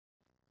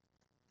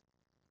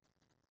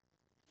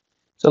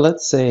So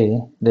let's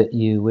say that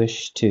you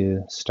wish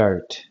to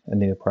start a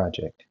new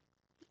project.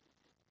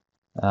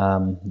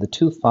 The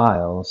two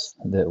files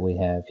that we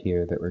have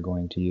here that we're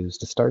going to use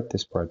to start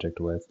this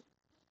project with,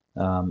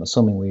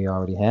 assuming we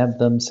already have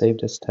them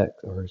saved as text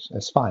or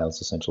as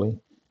files essentially,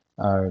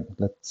 are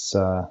let's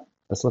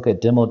look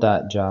at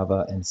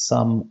demo.java and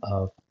sum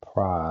of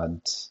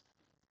prods.java.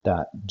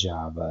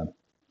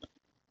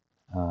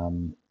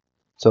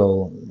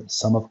 So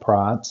sum of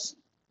prods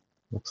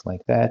looks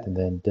like that, and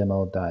then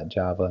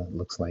demo.java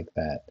looks like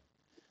that.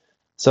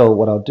 So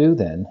what I'll do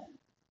then,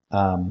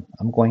 I'm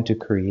going to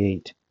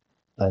create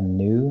a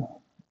new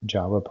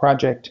Java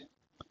project.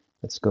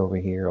 Let's go over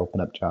here,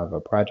 open up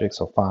Java project.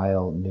 So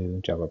file,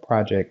 new Java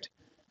project.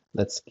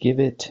 Let's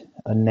give it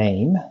a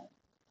name.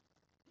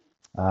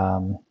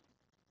 Um,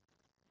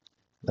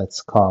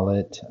 let's call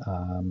it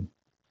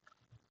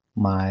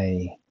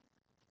my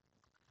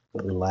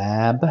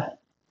lab.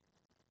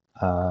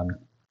 Um,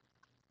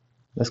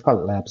 let's call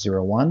it lab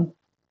 01.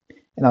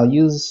 And I'll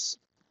use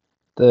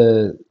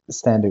the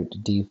standard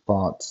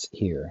defaults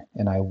here.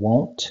 And I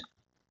won't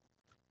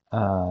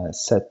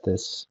set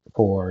this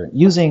for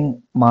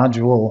using a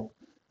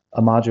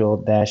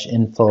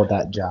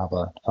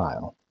module-info.java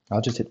file.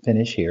 I'll just hit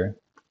finish here,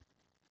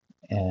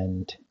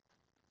 and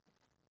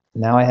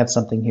now I have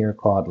something here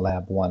called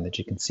lab1 that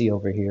you can see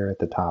over here at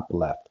the top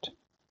left.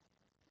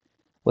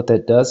 What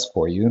that does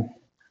for you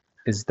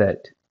is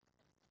that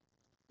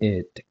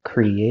it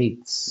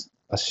creates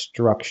a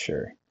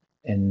structure.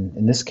 And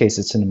in this case,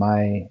 it's in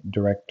my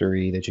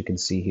directory that you can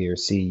see here,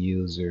 C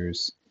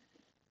users,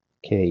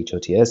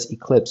 KHOTS,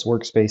 Eclipse,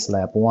 Workspace,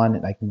 Lab1,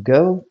 and I can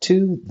go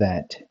to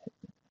that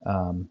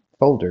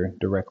folder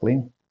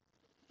directly.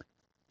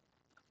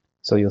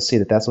 So you'll see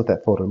that that's what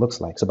that folder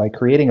looks like. So by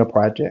creating a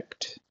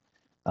project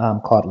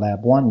called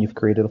Lab1, you've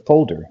created a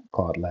folder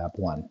called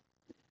Lab1.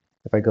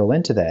 If I go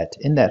into that,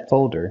 in that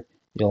folder,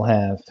 you'll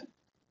have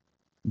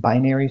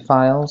binary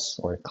files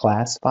or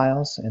class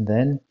files, and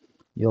then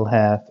you'll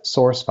have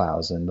source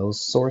files, and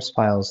those source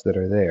files that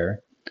are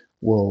there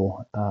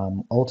will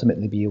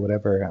ultimately be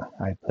whatever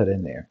I put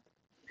in there.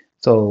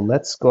 So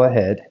let's go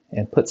ahead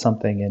and put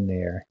something in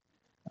there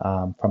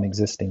from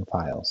existing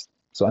files.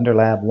 So under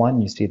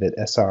lab1, you see that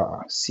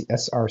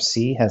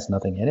SRC has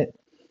nothing in it,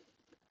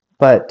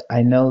 but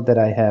I know that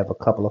I have a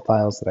couple of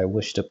files that I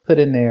wish to put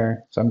in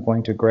there, so I'm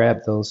going to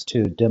grab those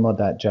two,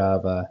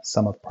 demo.java,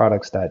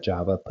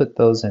 sumofproducts.java, put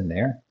those in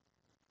there,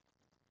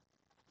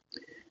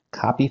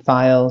 copy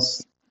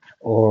files,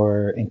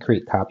 and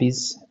create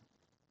copies,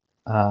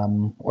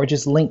 or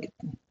just link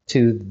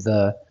to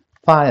the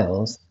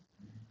files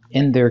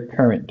in their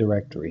current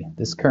directory.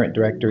 This current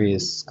directory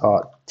is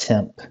called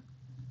temp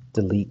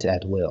delete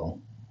at will.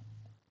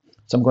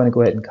 So I'm going to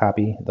go ahead and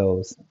copy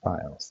those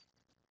files.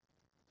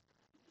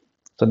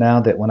 So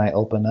now that when I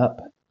open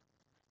up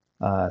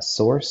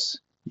source,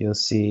 you'll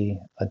see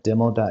a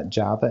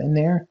demo.java in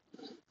there,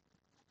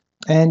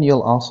 and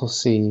you'll also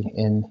see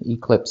in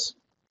Eclipse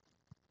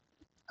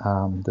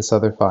this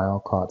other file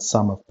called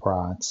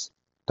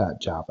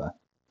sumofprods.java.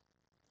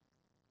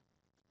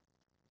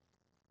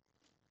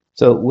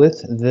 So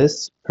with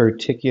this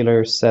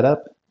particular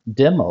setup,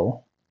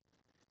 demo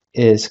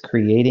is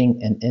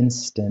creating an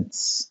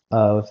instance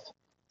of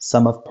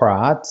sum of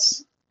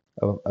prods,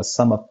 a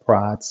sum of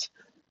prods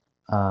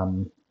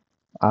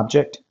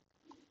object,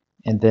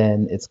 and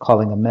then it's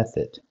calling a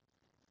method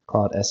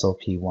called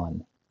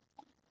SOP1.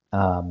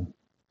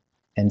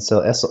 And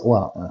so,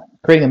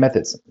 creating a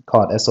method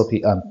called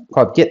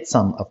called get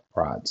sum of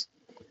prods.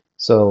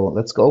 So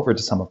let's go over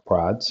to sum of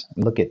prods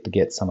and look at the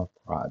get sum of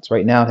prods.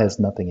 Right now it has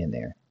nothing in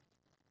there.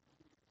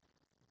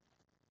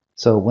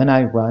 So when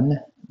I run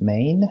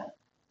main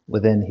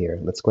within here,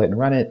 let's go ahead and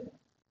run it.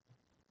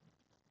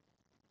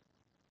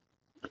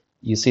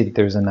 You see that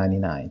there's a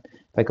 99.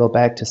 If I go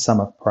back to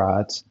sum of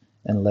prods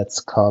and let's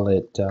call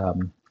it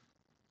 1,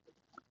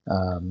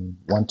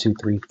 2,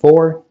 3,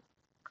 4,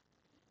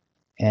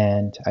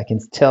 and I can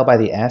tell by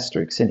the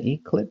asterisks in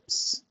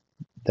Eclipse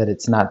that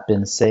it's not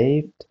been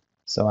saved,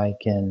 so I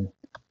can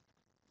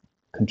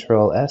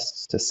Control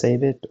S to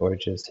save it, or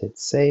just hit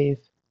save.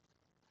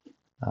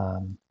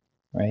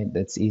 Right,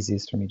 it's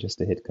easiest for me just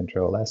to hit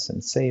Control S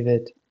and save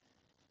it.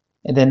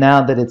 And then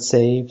now that it's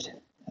saved,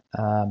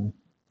 I'll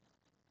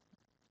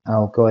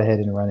go ahead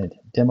and run it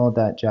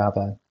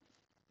demo.java,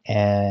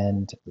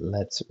 and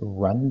let's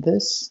run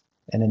this.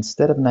 And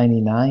instead of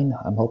 99,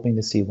 I'm hoping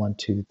to see 1,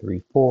 2,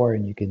 3, 4,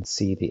 and you can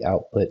see the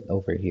output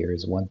over here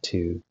is 1,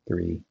 2,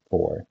 3,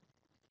 4.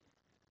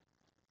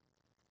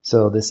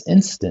 So this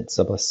instance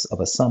of a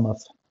sum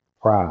of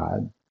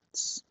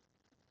prods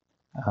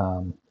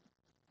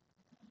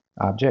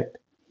object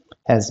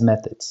has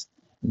methods.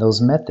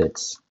 Those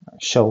methods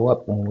show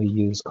up when we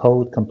use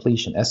code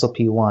completion,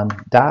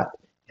 SOP1 dot,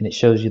 and it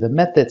shows you the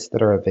methods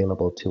that are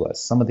available to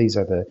us. Some of these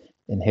are the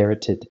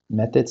inherited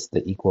methods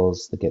that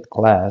equals the get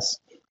class,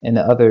 and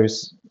the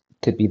others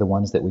could be the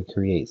ones that we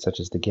create,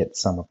 such as the get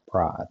sum of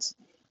prods.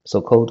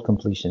 So code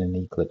completion in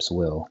Eclipse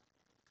will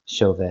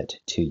show that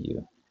to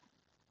you.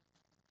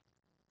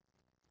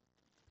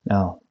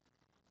 Now,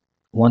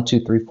 1,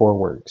 2, 3, 4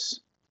 works.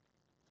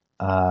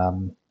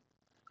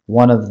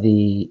 One of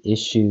the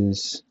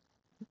issues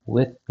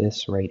with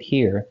this right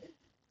here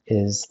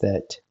is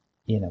that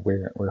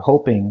we're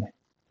hoping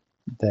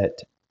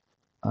that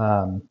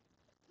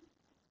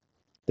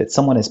that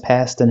someone has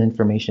passed in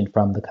information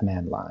from the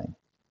command line,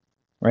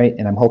 right?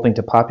 And I'm hoping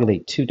to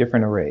populate 2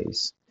 different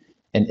arrays.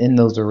 And in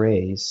those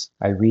arrays,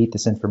 I read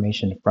this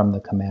information from the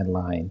command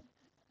line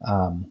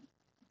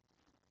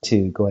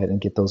to go ahead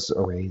and get those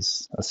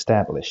arrays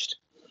established.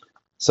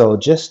 So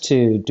just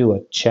to do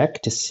a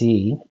check to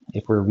see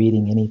if we're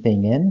reading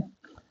anything in,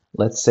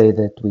 let's say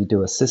that we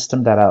do a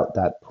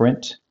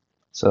system.out.print.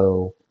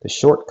 So the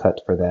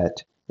shortcut for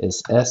that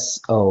is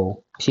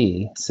SOP,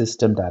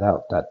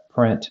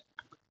 system.out.print,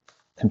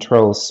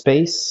 control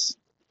space,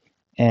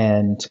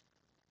 and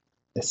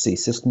let's see,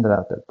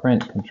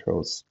 system.out.print,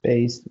 control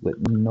space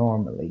would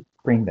normally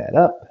bring that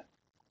up.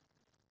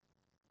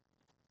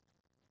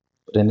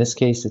 But in this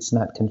case, it's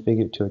not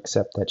configured to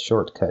accept that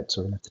shortcut,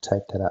 so we're going to have to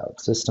type that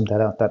out.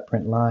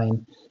 System.out.print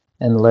line,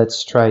 and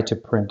let's try to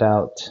print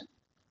out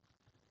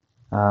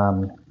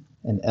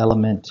an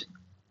element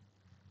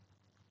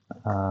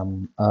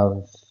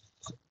of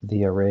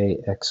the array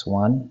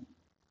x1.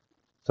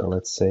 So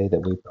let's say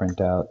that we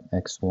print out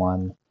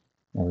x1,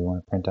 and we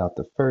want to print out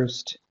the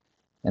first.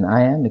 And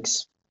I am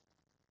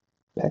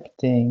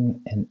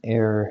expecting an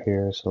error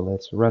here, so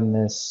let's run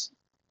this,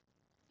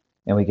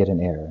 and we get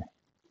an error.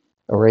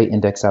 Array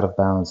index out of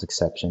bounds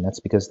exception.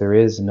 That's because there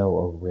is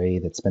no array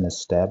that's been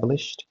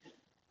established.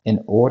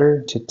 In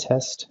order to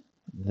test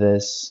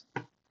this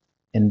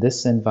in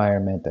this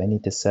environment, I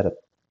need to set up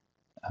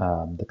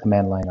the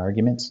command line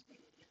arguments.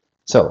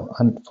 So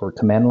for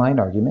command line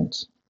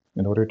arguments,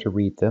 in order to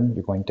read them,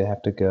 you're going to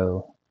have to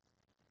go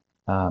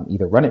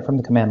either run it from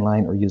the command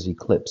line or use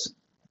Eclipse.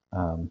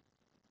 The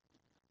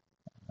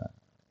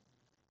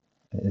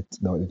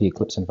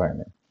Eclipse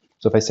environment.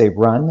 So if I say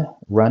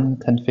run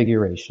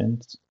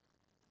configurations,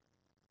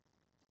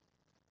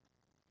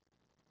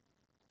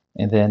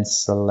 and then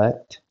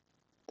select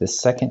the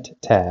second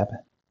tab,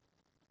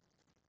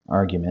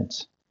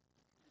 arguments.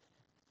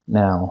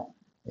 Now,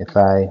 if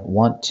I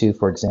want to,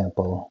 for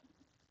example,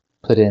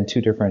 put in 2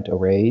 different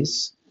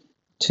arrays,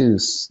 2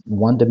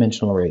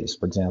 one-dimensional arrays.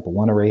 For example,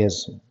 one array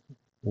has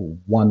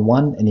 1,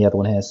 1, and the other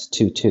one has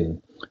 2,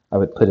 2. I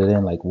would put it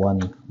in like 1,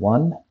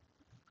 1,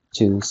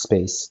 2,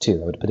 space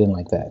 2. I would put it in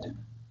like that.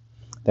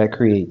 That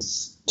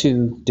creates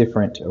 2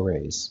 different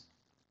arrays.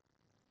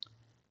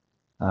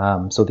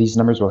 So these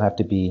numbers will have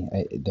to be,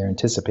 they're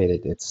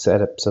anticipated. It's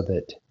set up so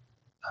that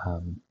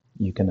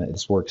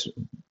this works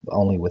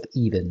only with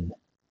even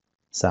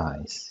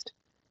sized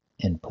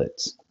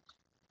inputs.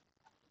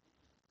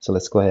 So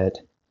let's go ahead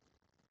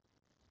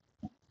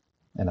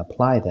and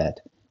apply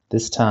that.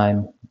 This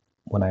time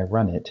when I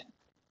run it,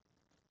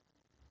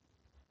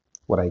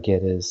 what I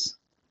get is,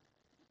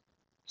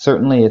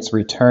 certainly it's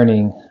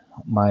returning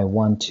my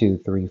 1, 2,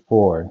 3,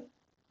 4,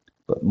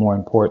 but more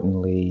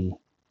importantly,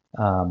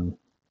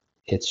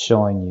 it's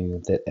showing you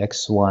that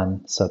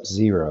x1 sub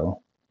 0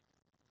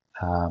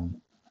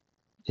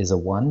 is a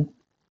 1.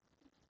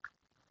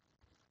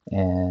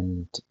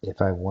 And if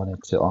I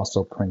wanted to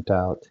also print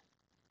out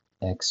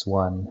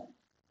x1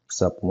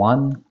 sub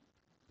 1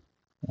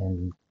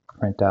 and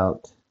print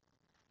out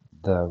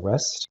the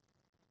rest.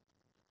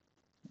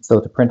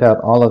 So to print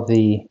out all of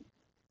the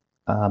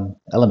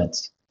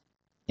elements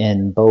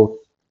in both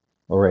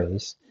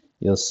arrays,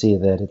 you'll see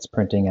that it's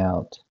printing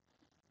out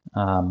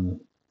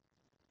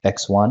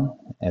x1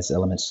 as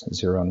elements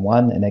 0 and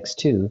 1, and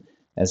x2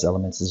 as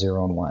elements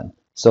 0 and 1.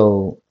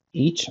 So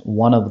each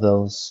one of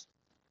those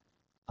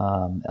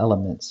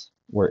elements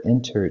were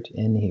entered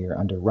in here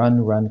under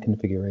run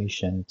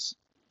configurations.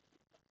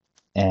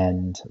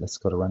 And let's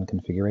go to run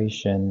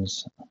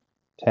configurations,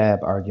 tab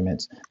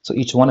arguments. So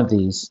each one of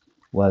these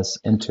was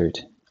entered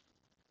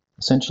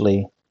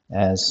essentially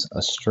as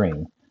a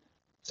string.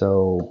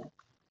 So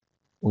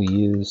we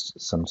used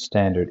some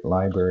standard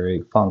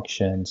library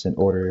functions in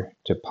order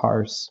to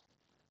parse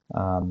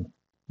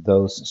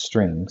those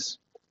strings,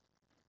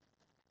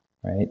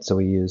 right? So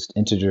we used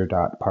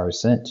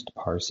integer.parseInt to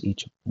parse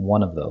each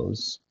one of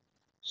those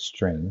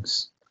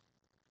strings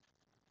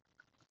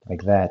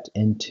like that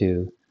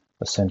into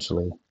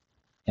essentially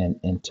an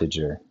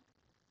integer.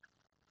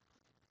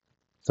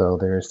 So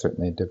there is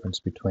certainly a difference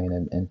between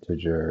an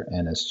integer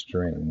and a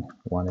string.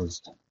 One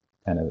is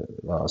kind of,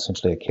 well,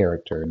 essentially a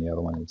character, and the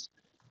other one is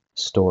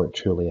stored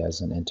truly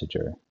as an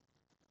integer.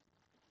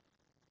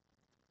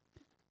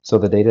 So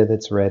the data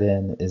that's read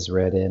in is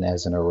read in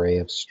as an array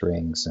of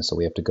strings, and so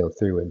we have to go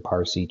through and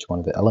parse each one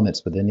of the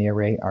elements within the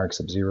array, arg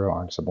sub 0,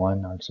 arg sub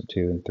 1, arg sub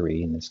 2, and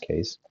 3 in this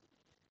case,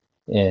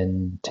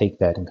 and take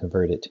that and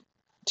convert it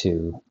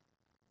to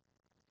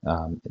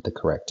the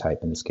correct type.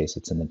 In this case,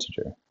 it's an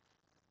integer.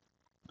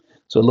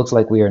 So it looks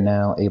like we are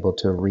now able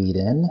to read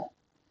in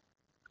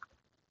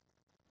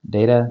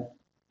data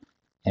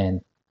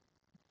and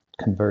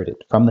convert it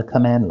from the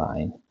command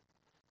line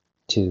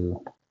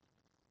to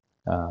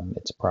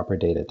its proper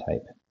data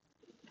type.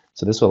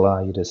 So this will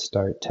allow you to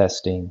start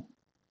testing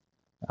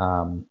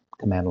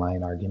command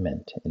line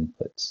argument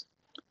inputs.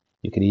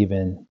 You could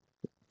even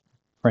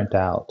print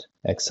out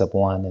x sub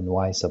 1 and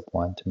y sub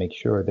 1 to make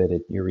sure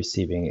that you're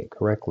receiving it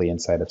correctly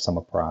inside of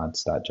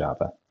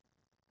sumofprods.java.